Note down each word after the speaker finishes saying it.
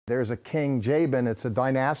There's a king, Jabin, it's a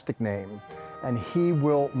dynastic name, and he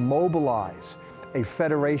will mobilize a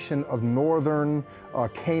federation of northern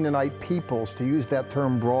Canaanite peoples, to use that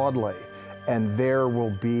term broadly, and there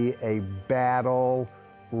will be a battle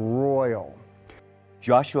royal.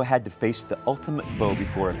 Joshua had to face the ultimate foe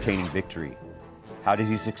before obtaining victory. How did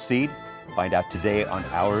he succeed? Find out today on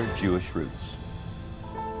Our Jewish Roots.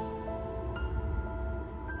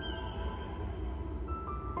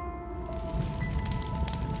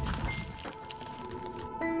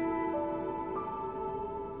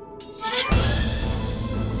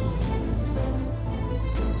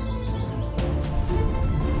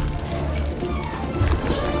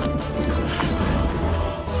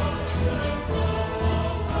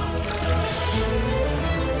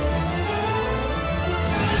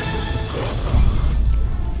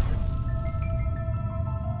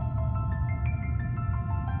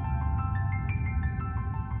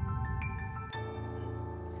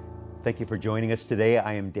 Thank you for joining us today.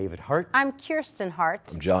 I am David Hart. I'm Kirsten Hart.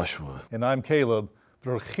 I'm Joshua. And I'm Caleb.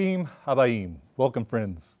 Bruchim habayim. Welcome,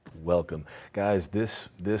 friends. Welcome. Guys, this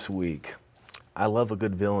week, I love a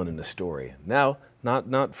good villain in a story. Now,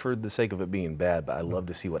 not for the sake of it being bad, but I love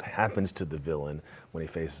to see what happens to the villain when he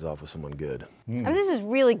faces off with someone good. I mean, this is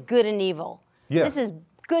really good and evil. Yeah. This is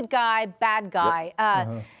good guy, bad guy.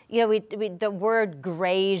 Yep. You know, the word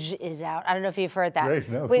graige is out. I don't know if you've heard that. Graige,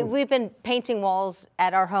 no, We've been painting walls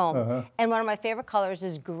at our home, and one of my favorite colors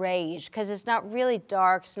is graige, because it's not really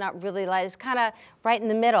dark, it's not really light, it's kind of right in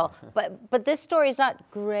the middle. But this story is not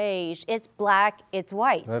graige, it's black, it's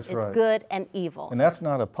white. That's it's right. good and evil. And that's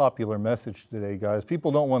not a popular message today, guys.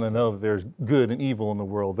 People don't want to know that there's good and evil in the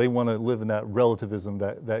world. They want to live in that relativism,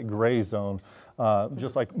 that gray zone.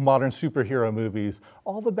 Just like modern superhero movies,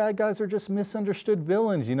 all the bad guys are just misunderstood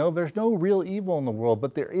villains. You know, there's no real evil in the world,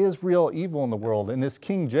 but there is real evil in the world. And this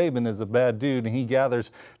King Jabin is a bad dude, and he gathers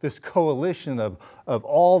this coalition of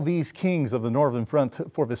all these kings of the northern front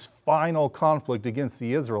for this final conflict against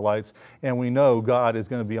the Israelites. And we know God is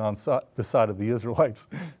going to be on the side of the Israelites.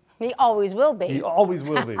 He always will be. He always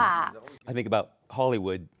will be. I think about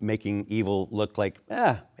Hollywood making evil look like,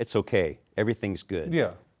 it's okay, everything's good.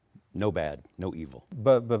 Yeah. No bad, no evil.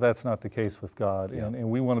 But that's not the case with God. Yeah. And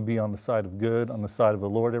we want to be on the side of good, on the side of the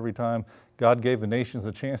Lord every time. God gave the nations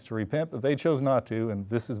a chance to repent, but they chose not to, and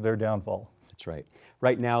this is their downfall. That's right.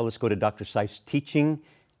 Right now, let's go to Dr. Seif's teaching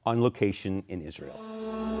on location in Israel.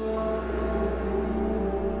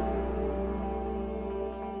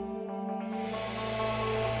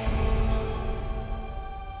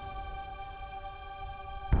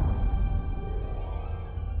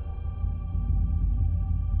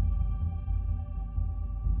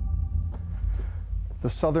 The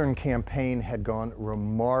Southern campaign had gone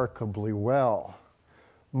remarkably well,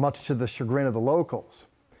 much to the chagrin of the locals.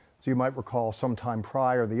 As you might recall, sometime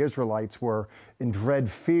prior, the Israelites were in dread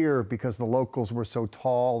fear because the locals were so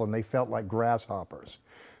tall and they felt like grasshoppers.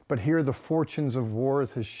 But here the fortunes of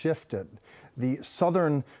wars has shifted. The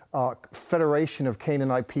Southern Federation of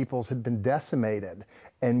Canaanite peoples had been decimated,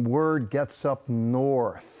 and word gets up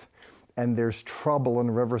north, and there's trouble in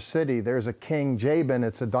River City. There's a king, Jabin,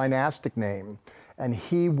 it's a dynastic name, and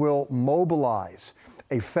he will mobilize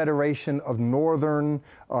a federation of northern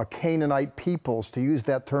Canaanite peoples, to use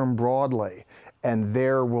that term broadly, and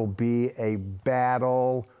there will be a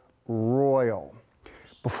battle royal.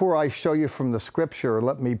 Before I show you from the scripture,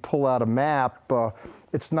 let me pull out a map.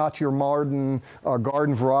 It's not your modern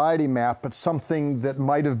garden variety map, but something that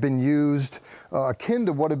might have been used, akin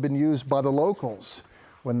to what had been used by the locals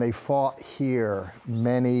when they fought here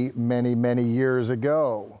many, many, many years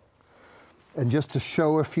ago. And just to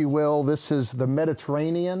show, if you will, this is the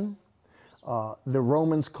Mediterranean. The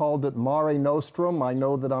Romans called it Mare Nostrum. I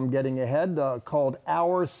know that I'm getting ahead, called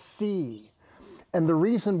our sea. And the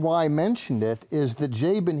reason why I mentioned it is that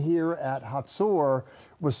Jabin here at Hatzor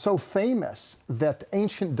was so famous that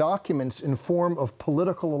ancient documents inform of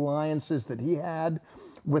political alliances that he had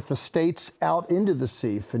with the states out into the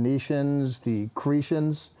sea, Phoenicians, the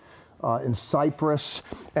Cretians, in Cyprus,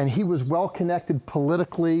 and he was well connected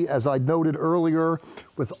politically, as I noted earlier,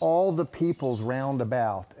 with all the peoples round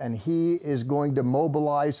about, and he is going to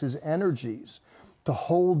mobilize his energies to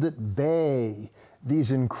hold at bay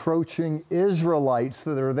these encroaching Israelites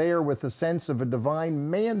that are there with a sense of a divine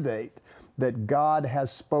mandate that God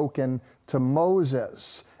has spoken to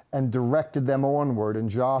Moses and directed them onward, and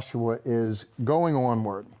Joshua is going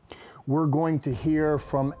onward. We're going to hear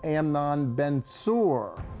from Amnon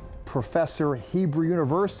Ben-Tzur, professor at Hebrew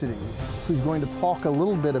University, who's going to talk a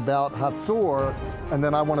little bit about Hatzor, and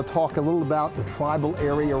then I want to talk a little about the tribal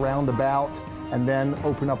area round about, and then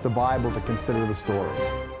open up the Bible to consider the story.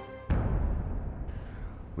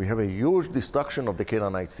 we have a huge destruction of the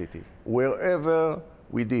Canaanite city. Wherever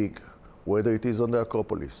we dig, whether it is on the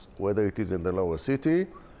Acropolis, whether it is in the lower city,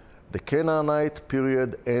 the Canaanite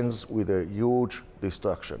period ends with a huge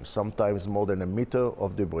destruction, sometimes more than a meter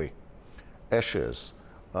of debris. Ashes,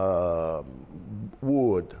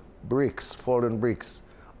 wood, bricks, fallen bricks,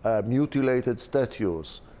 mutilated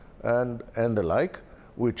statues, and the like,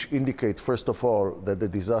 which indicate, first of all, that the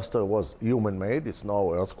disaster was human-made. It's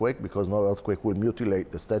no earthquake, because no earthquake will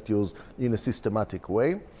mutilate the statues in a systematic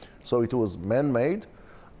way. So it was man-made,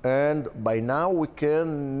 and by now we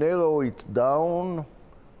can narrow it down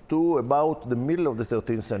to about the middle of the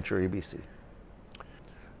 13th century BC.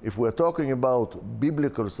 If we're talking about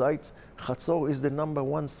biblical sites, Hatzor is the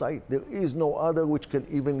 #1 site. There is no other which can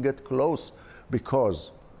even get close,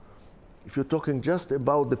 because if you're talking just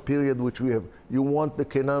about the period which we have, you want the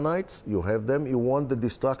Canaanites, you have them. You want the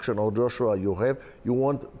destruction of Joshua, you have. You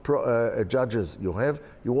want Judges, you have.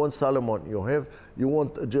 You want Solomon, you have. You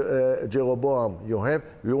want Jeroboam, you have.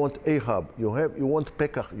 You want Ahab, you have. You want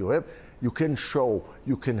Pekah, you have. You can show,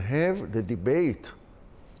 you can have the debate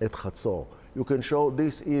at Hatzor. You can show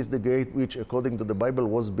this is the gate which, according to the Bible,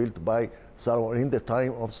 was built by Solomon in the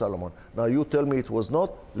time of Solomon. Now you tell me it was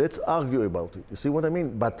not, let's argue about it. You see what I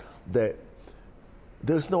mean? But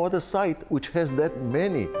there's no other site which has that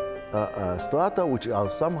many strata which are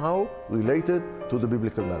somehow related to the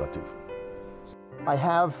biblical narrative. I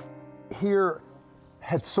have here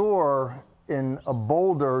Hatzor in a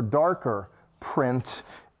bolder, darker print,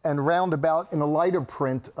 and roundabout in a lighter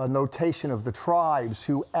print, a notation of the tribes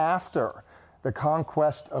who, after the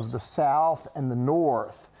conquest of the south and the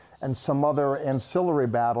north and some other ancillary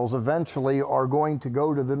battles, eventually are going to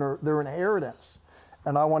go to their inheritance.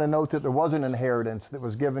 And I want to note that there was an inheritance that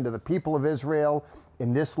was given to the people of Israel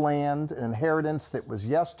in this land, an inheritance that was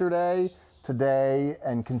yesterday, today,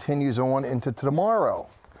 and continues on into tomorrow.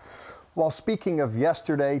 While speaking of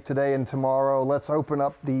yesterday, today, and tomorrow, let's open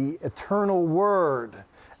up the eternal word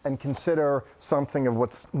and consider something of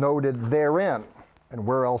what's noted therein. And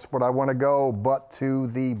where else would I want to go but to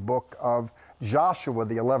the book of Joshua,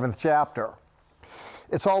 the 11th chapter.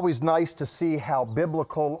 It's always nice to see how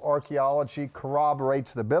biblical archaeology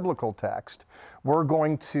corroborates the biblical text. We're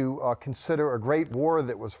going to consider a great war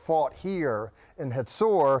that was fought here in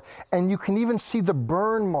Hatzor, and you can even see the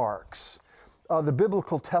burn marks. The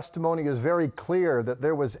biblical testimony is very clear that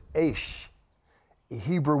there was Aish, a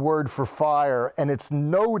Hebrew word for fire, and it's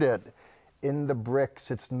noted in the bricks,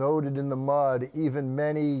 it's noted in the mud, even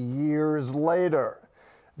many years later.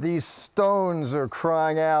 These stones are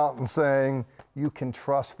crying out and saying, you can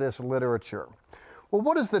trust this literature. Well,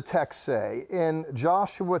 what does the text say? In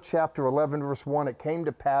Joshua chapter 11, verse 1, it came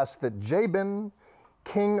to pass that Jabin,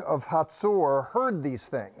 king of Hatzor, heard these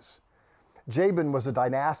things. Jabin was a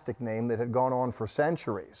dynastic name that had gone on for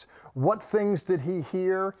centuries. What things did he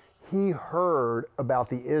hear? He heard about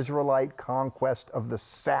the Israelite conquest of the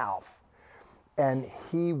south. And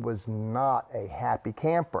he was not a happy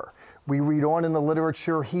camper. We read on in the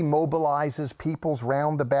literature, he mobilizes peoples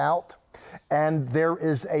round about, and there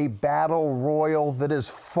is a battle royal that is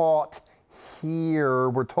fought here.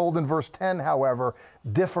 We're told in verse 10, however,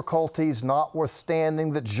 difficulties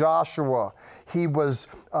notwithstanding, that Joshua, he was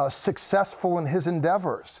successful in his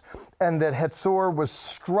endeavors, and that Hatzor was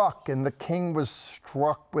struck, and the king was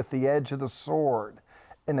struck with the edge of the sword,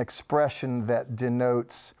 an expression that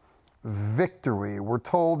denotes victory. We're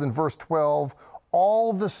told in verse 12,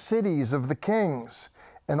 all the cities of the kings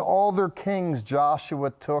and all their kings Joshua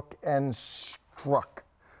took and struck.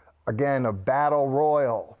 Again, a battle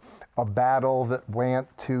royal, a battle that went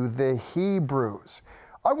to the Hebrews.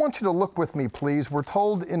 I want you to look with me, please. We're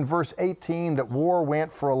told in verse 18 that war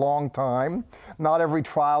went for a long time. Not every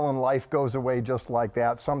trial in life goes away just like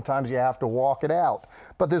that. Sometimes you have to walk it out.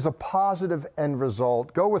 But there's a positive end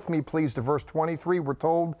result. Go with me, please, to verse 23. We're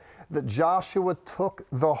told that Joshua took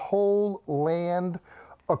the whole land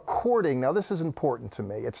according, now this is important to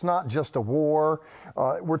me, it's not just a war.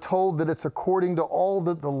 We're told that it's according to all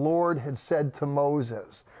that the Lord had said to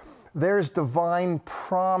Moses. There's divine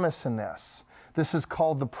promise in this. This is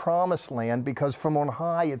called the promised land because from on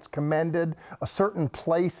high it's commended, a certain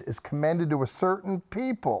place is commended to a certain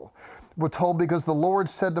people. We're told because the Lord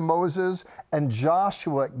said to Moses, and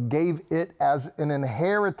Joshua gave it as an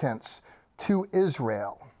inheritance to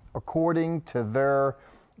Israel according to their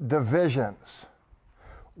divisions.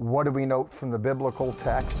 What do we note from the biblical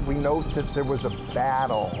text? We note that there was a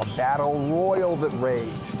battle royal that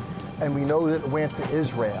raged, and we know that it went to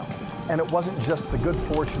Israel. And it wasn't just the good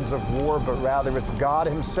fortunes of war, but rather it's God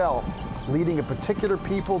himself leading a particular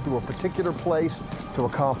people to a particular place to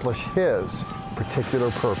accomplish his particular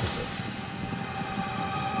purposes.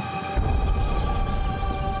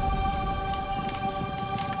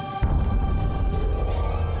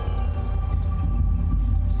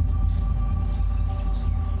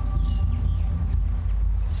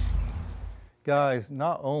 Guys,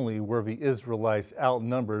 not only were the Israelites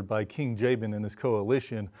outnumbered by King Jabin and his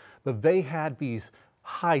coalition, but they had these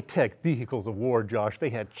high-tech vehicles of war, Josh.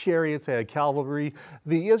 They had chariots, they had cavalry.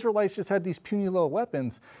 The Israelites just had these puny little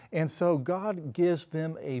weapons. And so God gives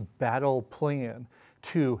them a battle plan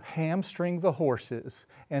to hamstring the horses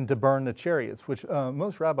and to burn the chariots, which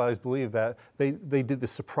most rabbis believe that they did the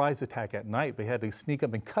surprise attack at night. They had to sneak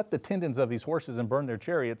up and cut the tendons of these horses and burn their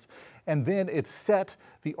chariots. And then it set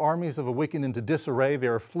the armies of the wicked into disarray. They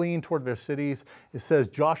were fleeing toward their cities. It says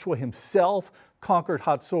Joshua himself conquered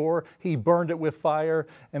Hatzor, he burned it with fire,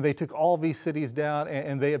 and they took all these cities down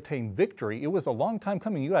and they obtained victory. It was a long time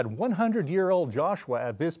coming. You had 100-year-old Joshua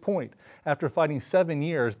at this point after fighting 7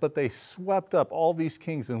 years, but they swept up all these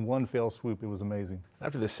kings in one fell swoop. It was amazing.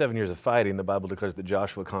 After the 7 years of fighting, the Bible declares that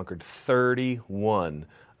Joshua conquered 31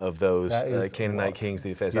 of those Canaanite kings that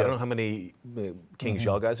he faced. Yes. I don't know how many kings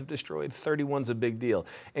y'all guys have destroyed. 31's a big deal.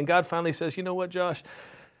 And God finally says, you know what, Josh?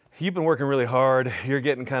 You've been working really hard. You're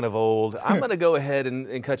getting kind of old. I'm going to go ahead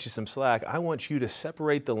and cut you some slack. I want you to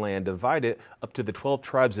separate the land, divide it up to the 12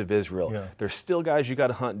 tribes of Israel. Yeah. There's still guys you got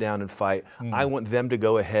to hunt down and fight. I want them to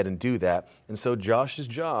go ahead and do that. And so Joshua's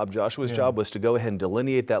job was to go ahead and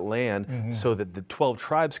delineate that land so that the 12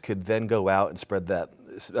 tribes could then go out and spread that.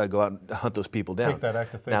 Go out and hunt those people down. Take that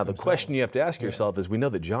act of faith now, the question you have to ask yourself is, we know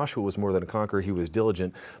that Joshua was more than a conqueror, he was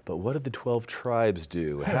diligent, but what did the 12 tribes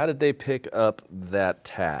do? How did they pick up that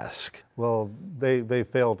task? Well, they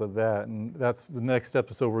failed at that, and that's the next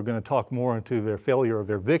episode. We're going to talk more into their failure of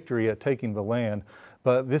their victory at taking the land.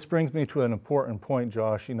 But this brings me to an important point,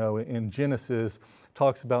 Josh. You know, in Genesis,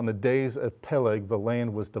 talks about in the days of Peleg, the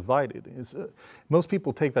land was divided. Most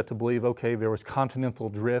people take that to believe, okay, there was continental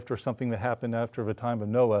drift or something that happened after the time of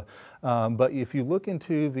Noah. But if you look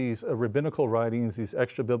into these rabbinical writings, these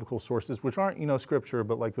extra biblical sources, which aren't, scripture,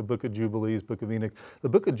 but like the Book of Jubilees, Book of Enoch, the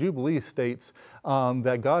Book of Jubilees states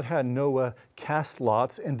that God had Noah cast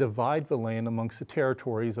lots and divide the land amongst the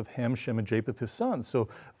territories of Ham, Shem, and Japheth, his sons. So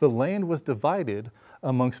the land was divided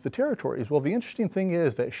amongst the territories. Well, the interesting thing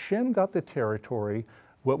is that Shem got the territory,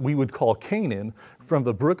 what we would call Canaan, from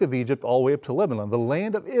the brook of Egypt all the way up to Lebanon. The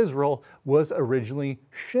land of Israel was originally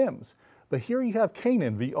Shem's. But here you have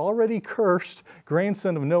Canaan, the already cursed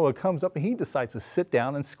grandson of Noah, comes up and he decides to sit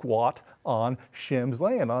down and squat on Shem's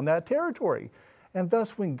land, on that territory. And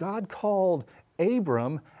thus when God called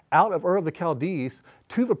Abram out of Ur of the Chaldees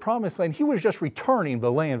to the promised land, he was just returning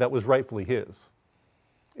the land that was rightfully his.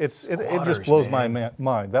 It just blows my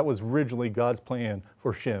mind. That was originally God's plan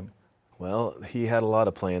for Shem. Well, he had a lot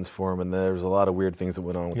of plans for him, and there was a lot of weird things that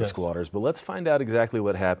went on with the squatters. But let's find out exactly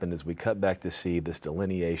what happened as we cut back to see this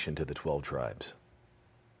delineation to the 12 tribes.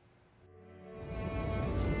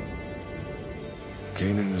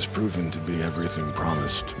 Canaan has proven to be everything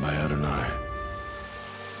promised by Adonai.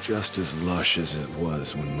 Just as lush as it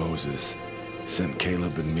was when Moses sent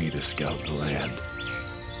Caleb and me to scout the land.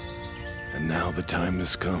 And now the time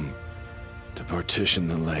has come to partition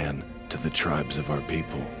the land to the tribes of our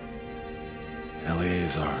people.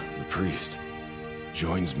 Eleazar, the priest,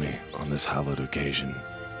 joins me on this hallowed occasion.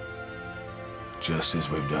 Just as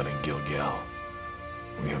we've done in Gilgal,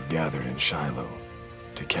 we have gathered in Shiloh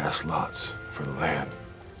to cast lots for the land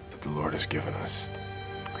that the Lord has given us.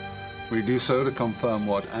 We do so to confirm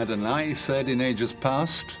what Adonai said in ages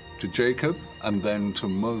past to Jacob and then to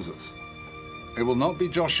Moses. It will not be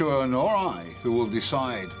Joshua nor I who will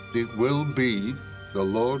decide. It will be the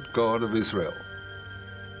Lord God of Israel.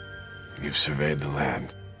 You've surveyed the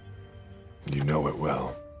land. You know it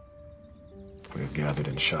well. We have gathered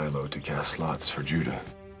in Shiloh to cast lots for Judah,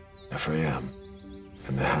 Ephraim,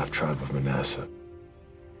 and the half-tribe of Manasseh.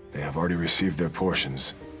 They have already received their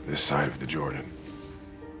portions this side of the Jordan.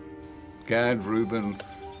 Gad, Reuben,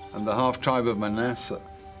 and the half-tribe of Manasseh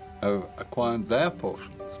have acquired their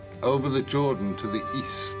portions over the Jordan to the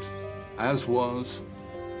east, as was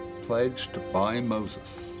pledged by Moses.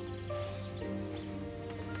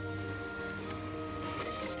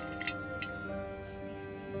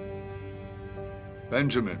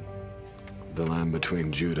 Benjamin. The land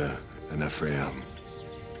between Judah and Ephraim.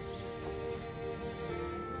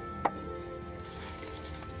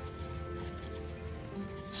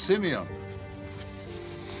 Simeon.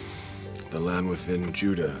 The land within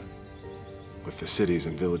Judah, with the cities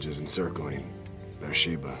and villages encircling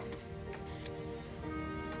Beersheba.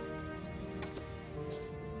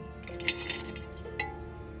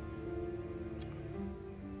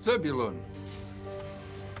 Zebulun.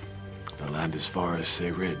 The land as far as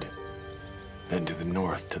Serid, then to the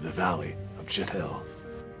north to the valley of Jithel.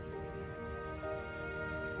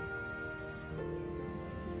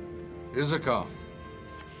 Issachar.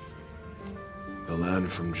 The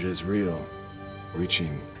land from Jezreel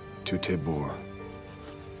reaching to Tabor.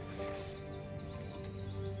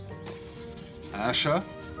 Asher?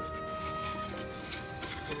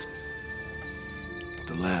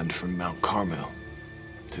 The land from Mount Carmel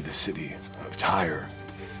to the city of Tyre.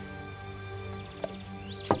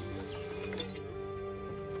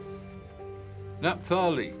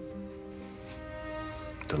 Naphtali?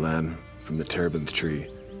 The land from the terebinth tree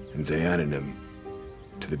in Zaanannim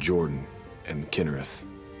to the Jordan and Kinnereth.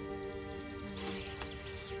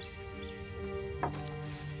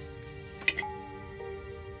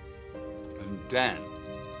 And Dan?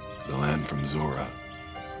 The land from Zorah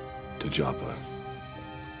to Joppa.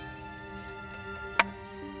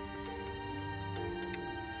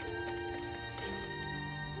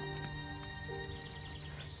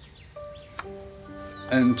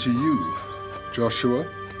 And to you, Joshua,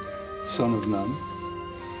 son of Nun,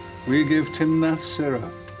 we give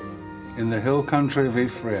Timnath-Serah in the hill country of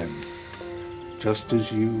Ephraim, just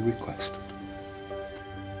as you requested.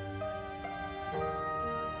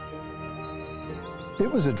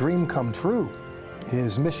 It was a dream come true.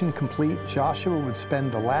 His mission complete, Joshua would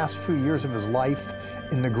spend the last few years of his life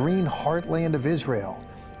in the green heartland of Israel,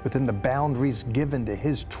 within the boundaries given to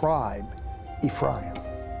his tribe, Ephraim.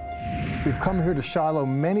 We've come here to Shiloh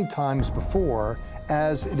many times before,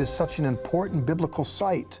 as it is such an important biblical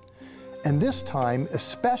site. And this time,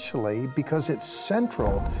 especially because it's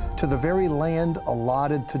central to the very land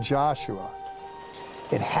allotted to Joshua.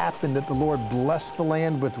 It happened that the Lord blessed the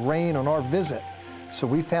land with rain on our visit, so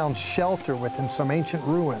we found shelter within some ancient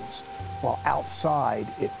ruins, while outside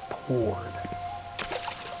it poured.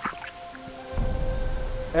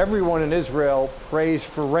 Everyone in Israel prays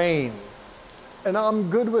for rain. And I'm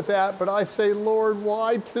good with that, but I say, Lord,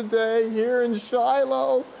 why today here in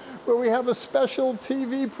Shiloh, where we have a special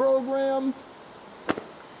TV program?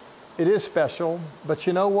 It is special, but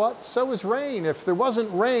you know what? So is rain. If there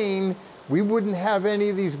wasn't rain, we wouldn't have any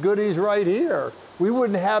of these goodies right here. We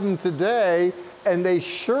wouldn't have them today, and they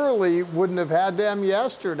surely wouldn't have had them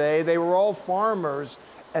yesterday. They were all farmers,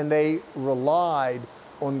 and they relied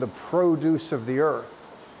on the produce of the earth.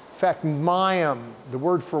 In fact, mayim, the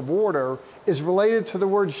word for water, is related to the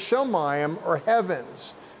word shamayim, or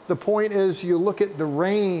heavens. The point is, you look at the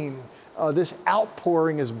rain, this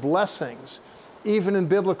outpouring is blessings. Even in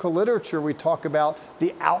biblical literature, we talk about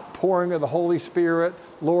the outpouring of the Holy Spirit.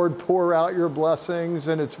 Lord, pour out your blessings,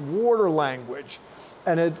 and it's water language.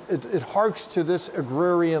 And it harks to this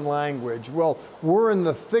agrarian language. Well, we're in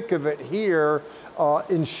the thick of it here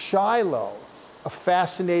in Shiloh, a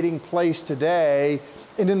fascinating place today,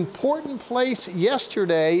 an important place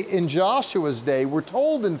yesterday in Joshua's day. We're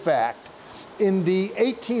told, in fact, in the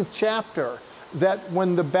 18th chapter, that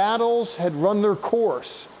when the battles had run their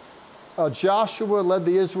course, Joshua led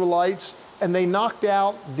the Israelites, and they knocked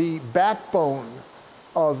out the backbone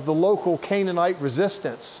of the local Canaanite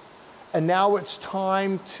resistance. And now it's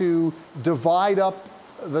time to divide up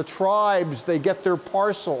the tribes. They get their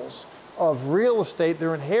parcels of real estate,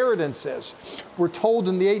 their inheritances. We're told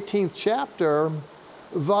in the 18th chapter,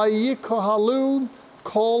 Vayikohalu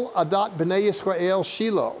kol adat b'nei Yisrael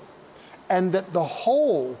Shiloh, and that the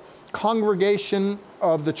whole congregation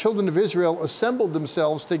of the children of Israel assembled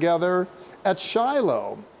themselves together at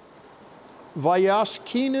Shiloh.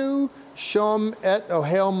 Vayashkinu shom et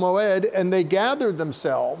ohel moed, and they gathered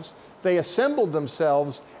themselves, they assembled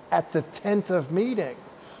themselves at the tent of meeting.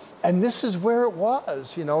 And this is where it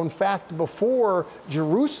was. You know, in fact, before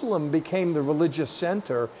Jerusalem became the religious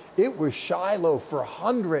center, it was Shiloh for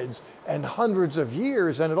hundreds and hundreds of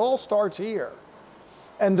years, and it all starts here.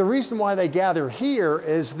 And the reason why they gather here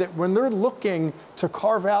is that when they're looking to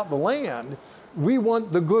carve out the land, we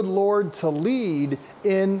want the good Lord to lead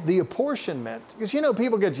in the apportionment. Because, you know,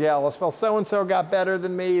 people get jealous. Well, so-and-so got better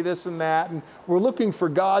than me, this and that. And we're looking for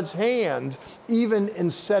God's hand even in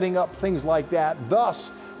setting up things like that.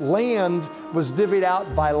 Thus, land was divvied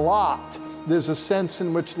out by lot. There's a sense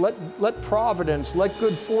in which let providence, let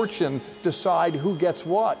good fortune decide who gets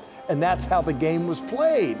what. And that's how the game was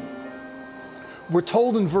played. We're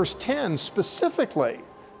told in verse 10 specifically,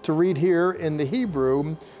 to read here in the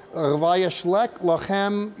Hebrew, Vayashlek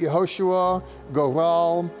lachem Yehoshua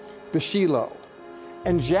goral b'Shiloh.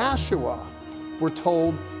 And Joshua, we're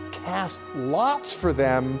told, cast lots for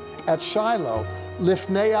them at Shiloh,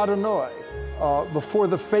 lifnei Adonai, before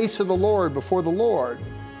the face of the Lord, before the Lord.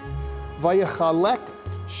 Vayachalek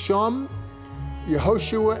shom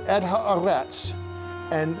Yehoshua et haaretz.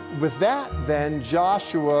 And with that, then,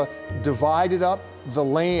 Joshua divided up the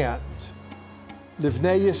land,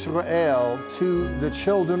 Livnei Yisrael, to the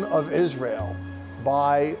children of Israel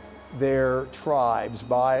by their tribes,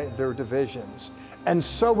 by their divisions. And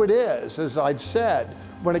so it is, as I'd said,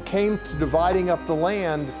 when it came to dividing up the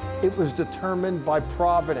land, it was determined by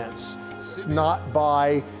providence, not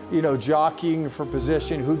by, jockeying for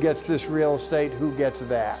position, who gets this real estate, who gets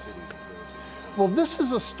that. Well, this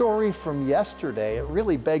is a story from yesterday. It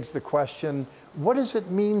really begs the question, what does it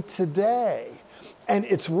mean today? And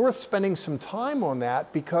it's worth spending some time on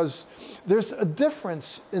that because there's a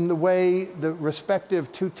difference in the way the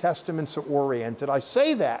respective two testaments are oriented. I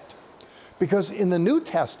say that because in the New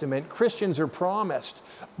Testament, Christians are promised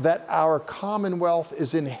that our commonwealth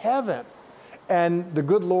is in heaven. And the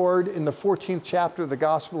good Lord in the 14th chapter of the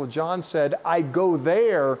Gospel of John said, I go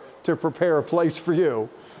there to prepare a place for you.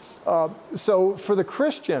 So for the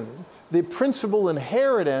Christian, the principal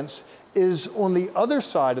inheritance is on the other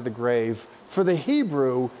side of the grave. For the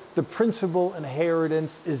Hebrew, the principal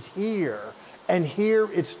inheritance is here. And here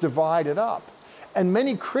it's divided up. And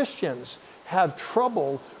many Christians have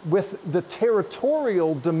trouble with the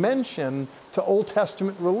territorial dimension to Old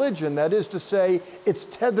Testament religion. That is to say, it's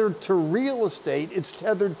tethered to real estate, it's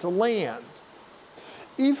tethered to land.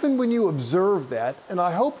 Even when you observe that, and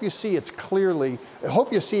I hope you see it clearly,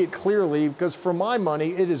 because for my money,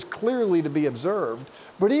 it is clearly to be observed,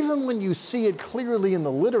 but even when you see it clearly in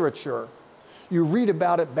the literature, you read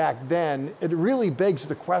about it back then, it really begs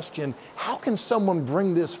the question, how can someone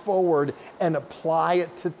bring this forward and apply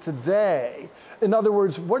it to today? In other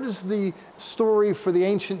words, what does the story for the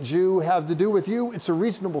ancient Jew have to do with you? It's a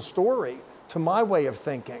reasonable story to my way of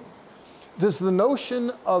thinking. Does the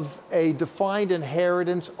notion of a defined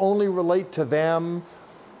inheritance only relate to them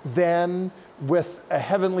then with a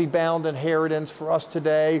heavenly bound inheritance for us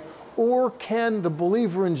today? Or can the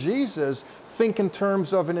believer in Jesus think in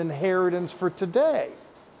terms of an inheritance for today?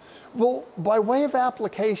 Well, by way of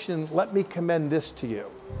application, let me commend this to you.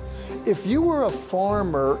 If you were a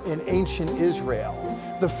farmer in ancient Israel,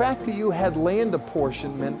 the fact that you had land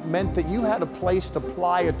apportionment meant that you had a place to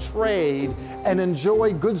ply a trade and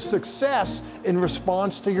enjoy good success in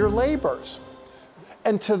response to your labors.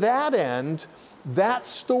 And to that end, that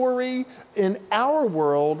story in our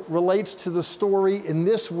world relates to the story in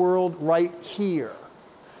this world right here.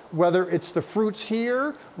 Whether it's the fruits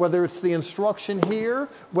here, whether it's the instruction here,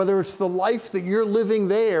 whether it's the life that you're living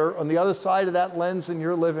there on the other side of that lens in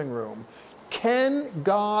your living room. Can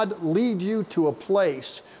God lead you to a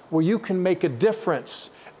place where you can make a difference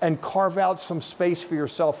and carve out some space for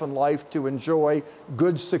yourself in life to enjoy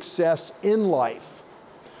good success in life?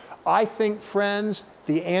 I think, friends,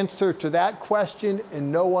 the answer to that question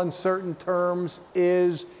in no uncertain terms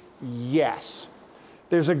is yes.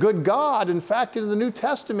 There's a good God. In fact, in the New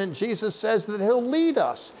Testament, Jesus says that he'll lead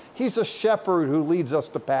us. He's a shepherd who leads us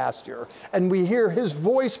to pasture. And we hear his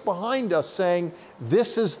voice behind us saying,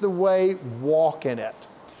 this is the way, walk in it.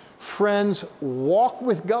 Friends, walk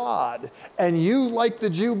with God. And you, like the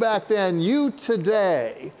Jew back then, you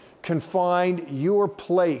today can find your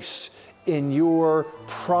place in your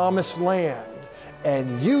promised land.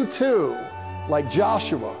 And you too, like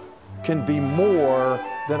Joshua, can be more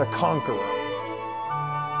than a conqueror.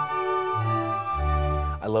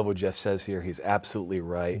 I love what Jeff says here. He's absolutely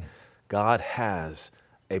right. God has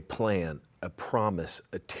a plan, a promise,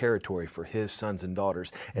 a territory for his sons and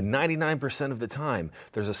daughters. And 99% of the time,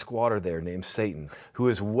 there's a squatter there named Satan who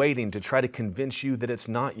is waiting to try to convince you that it's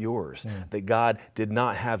not yours, that God did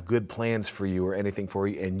not have good plans for you or anything for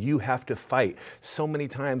you, and you have to fight. So many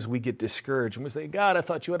times we get discouraged and we say, God, I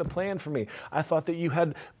thought you had a plan for me. I thought that you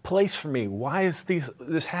had place for me. Why is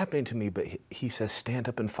this happening to me? But he says, stand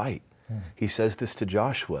up and fight. He says this to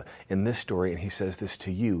Joshua in this story, and he says this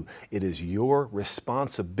to you. It is your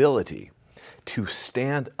responsibility to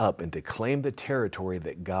stand up and to claim the territory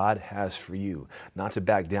that God has for you, not to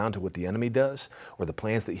back down to what the enemy does or the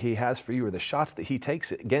plans that he has for you or the shots that he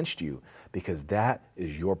takes against you, because that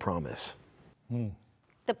is your promise.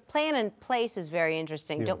 The plan and place is very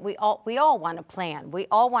interesting. Don't we all want a plan. We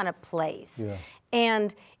all want a place. Yeah.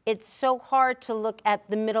 And it's so hard to look at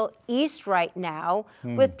the Middle East right now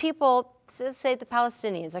with people, say the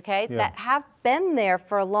Palestinians, okay, that have been there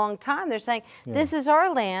for a long time. They're saying, this is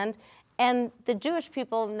our land. And the Jewish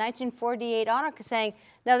people in 1948 on are saying,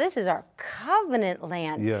 no, this is our covenant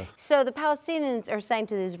land. Yes. So the Palestinians are saying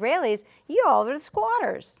to the Israelis, you all are the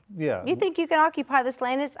squatters. Yeah. You think you can occupy this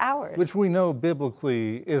land, it's ours. Which we know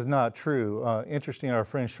biblically is not true. Interesting, our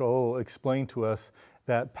friend Shaul explained to us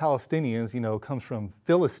that Palestinians, comes from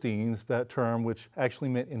Philistines, that term, which actually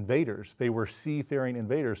meant invaders. They were seafaring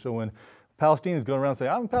invaders. So when Palestinians go around and say,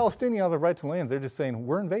 I'm a Palestinian, I have a right to land, they're just saying,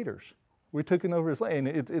 we're invaders. We're taking over his land.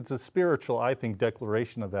 It's a spiritual, I think,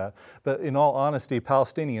 declaration of that. But in all honesty,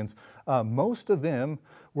 Palestinians, most of them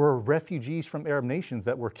were refugees from Arab nations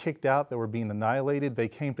that were kicked out, that were being annihilated. They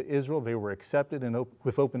came to Israel. They were accepted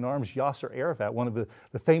with open arms. Yasser Arafat, one of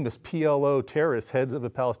the famous PLO terrorist heads of the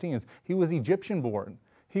Palestinians, he was Egyptian-born.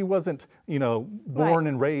 He wasn't, born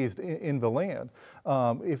and raised in the land.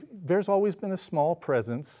 There's always been a small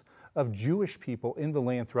presence of Jewish people in the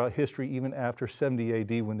land throughout history, even after 70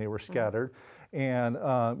 AD when they were scattered. And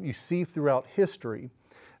you see throughout history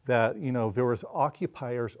that, there was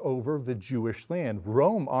occupiers over the Jewish land.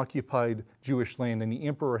 Rome occupied Jewish land, and the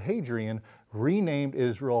Emperor Hadrian renamed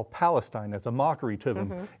Israel Palestine as a mockery to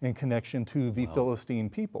them in connection to the Philistine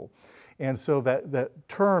people. And so that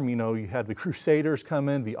term, you had the Crusaders come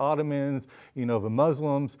in, the Ottomans, the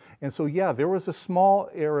Muslims. And so, yeah, there was a small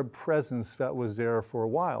Arab presence that was there for a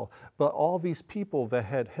while. But all these people that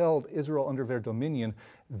had held Israel under their dominion,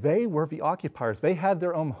 they were the occupiers. They had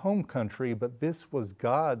their own home country, but this was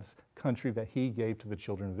God's country that he gave to the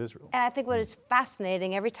children of Israel. And I think what is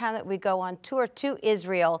fascinating, every time that we go on tour to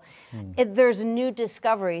Israel, there's new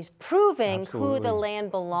discoveries proving who the land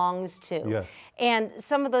belongs to. Yes. And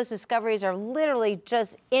some of those discoveries are literally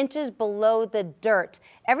just inches below the dirt.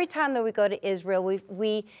 Every time that we go to Israel,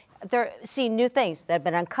 we see new things that have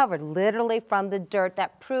been uncovered literally from the dirt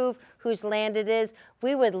that prove whose land it is.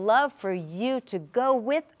 We would love for you to go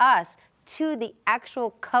with us to the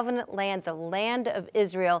actual covenant land, the land of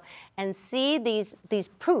Israel, and see these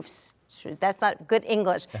proofs. That's not good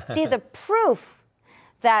English. See the proof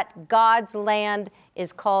that God's land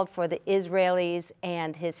is called for the Israelis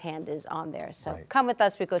and his hand is on there. So come with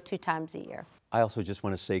us. We go 2 times a year. I also just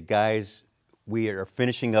want to say, guys, we are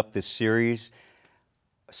finishing up this series.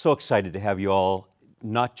 So excited to have you all,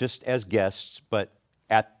 not just as guests, but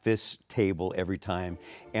at this table every time.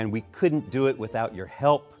 And we couldn't do it without your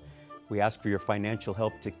help. We ask for your financial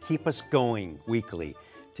help to keep us going weekly,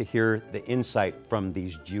 to hear the insight from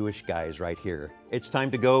these Jewish guys right here. It's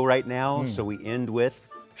time to go right now, so we end with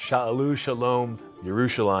Sha'alu Shalom,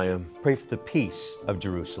 Yerushalayim. Pray for the peace of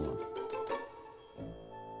Jerusalem.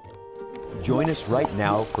 Join us right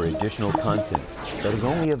now for additional content that is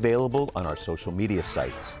only available on our social media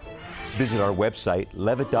sites. Visit our website,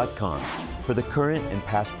 levitt.com, for the current and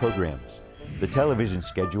past programs, the television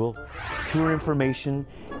schedule, tour information,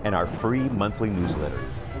 and our free monthly newsletter,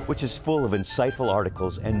 which is full of insightful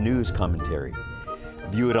articles and news commentary.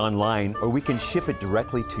 View it online, or we can ship it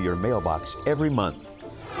directly to your mailbox every month.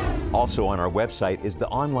 Also on our website is the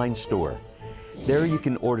online store. There you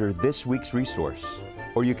can order this week's resource,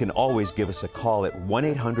 or you can always give us a call at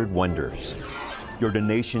 1-800-WONDERS. Your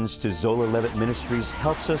donations to Zola Levitt Ministries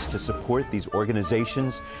helps us to support these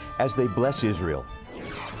organizations as they bless Israel.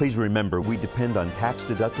 Please remember, we depend on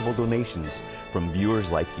tax-deductible donations from viewers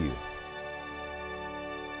like you.